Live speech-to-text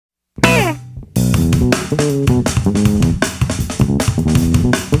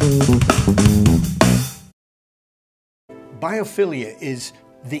Biophilia is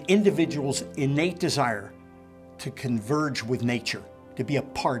the individual's innate desire to converge with nature, to be a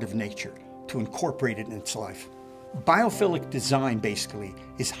part of nature, to incorporate it in its life. Biophilic design, basically,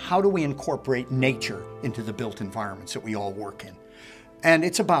 is how do we incorporate nature into the built environments that we all work in. And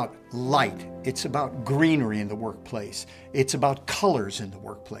it's about light, it's about greenery in the workplace, it's about colors in the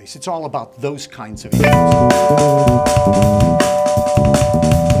workplace, it's all about those kinds of issues.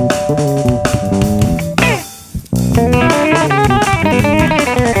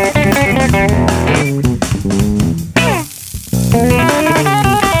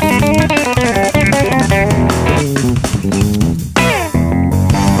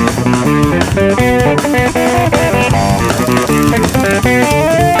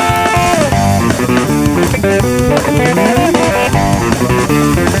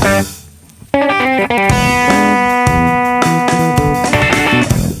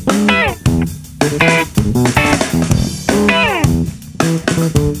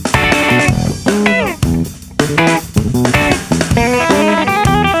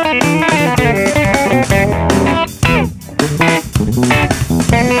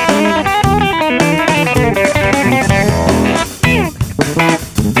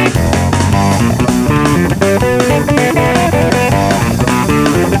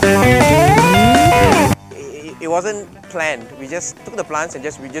 It wasn't planned. We just took the plants and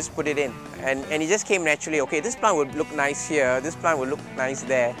we just put it in, and it just came naturally. Okay, this plant would look nice here, this plant would look nice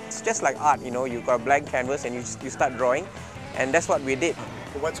there. It's just like art, you know, you've got a blank canvas and you start drawing, and that's what we did.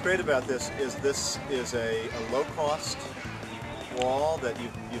 But what's great about this is a low-cost wall that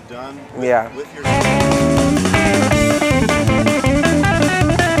you've done with your...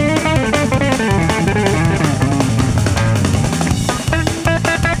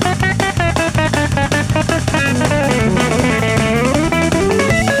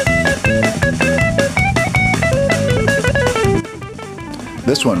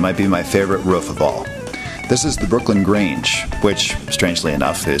 This one might be my favorite roof of all. This is the Brooklyn Grange, which, strangely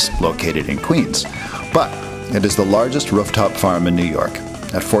enough, is located in Queens. But it is the largest rooftop farm in New York,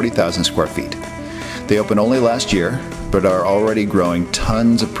 at 40,000 square feet. They opened only last year, but are already growing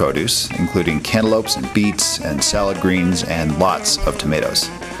tons of produce, including cantaloupes and beets and salad greens and lots of tomatoes.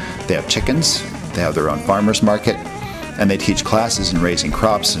 They have chickens, they have their own farmers market, and they teach classes in raising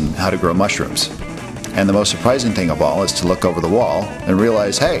crops and how to grow mushrooms. And the most surprising thing of all is to look over the wall and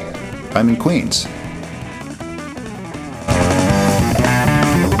realize, hey, I'm in Queens.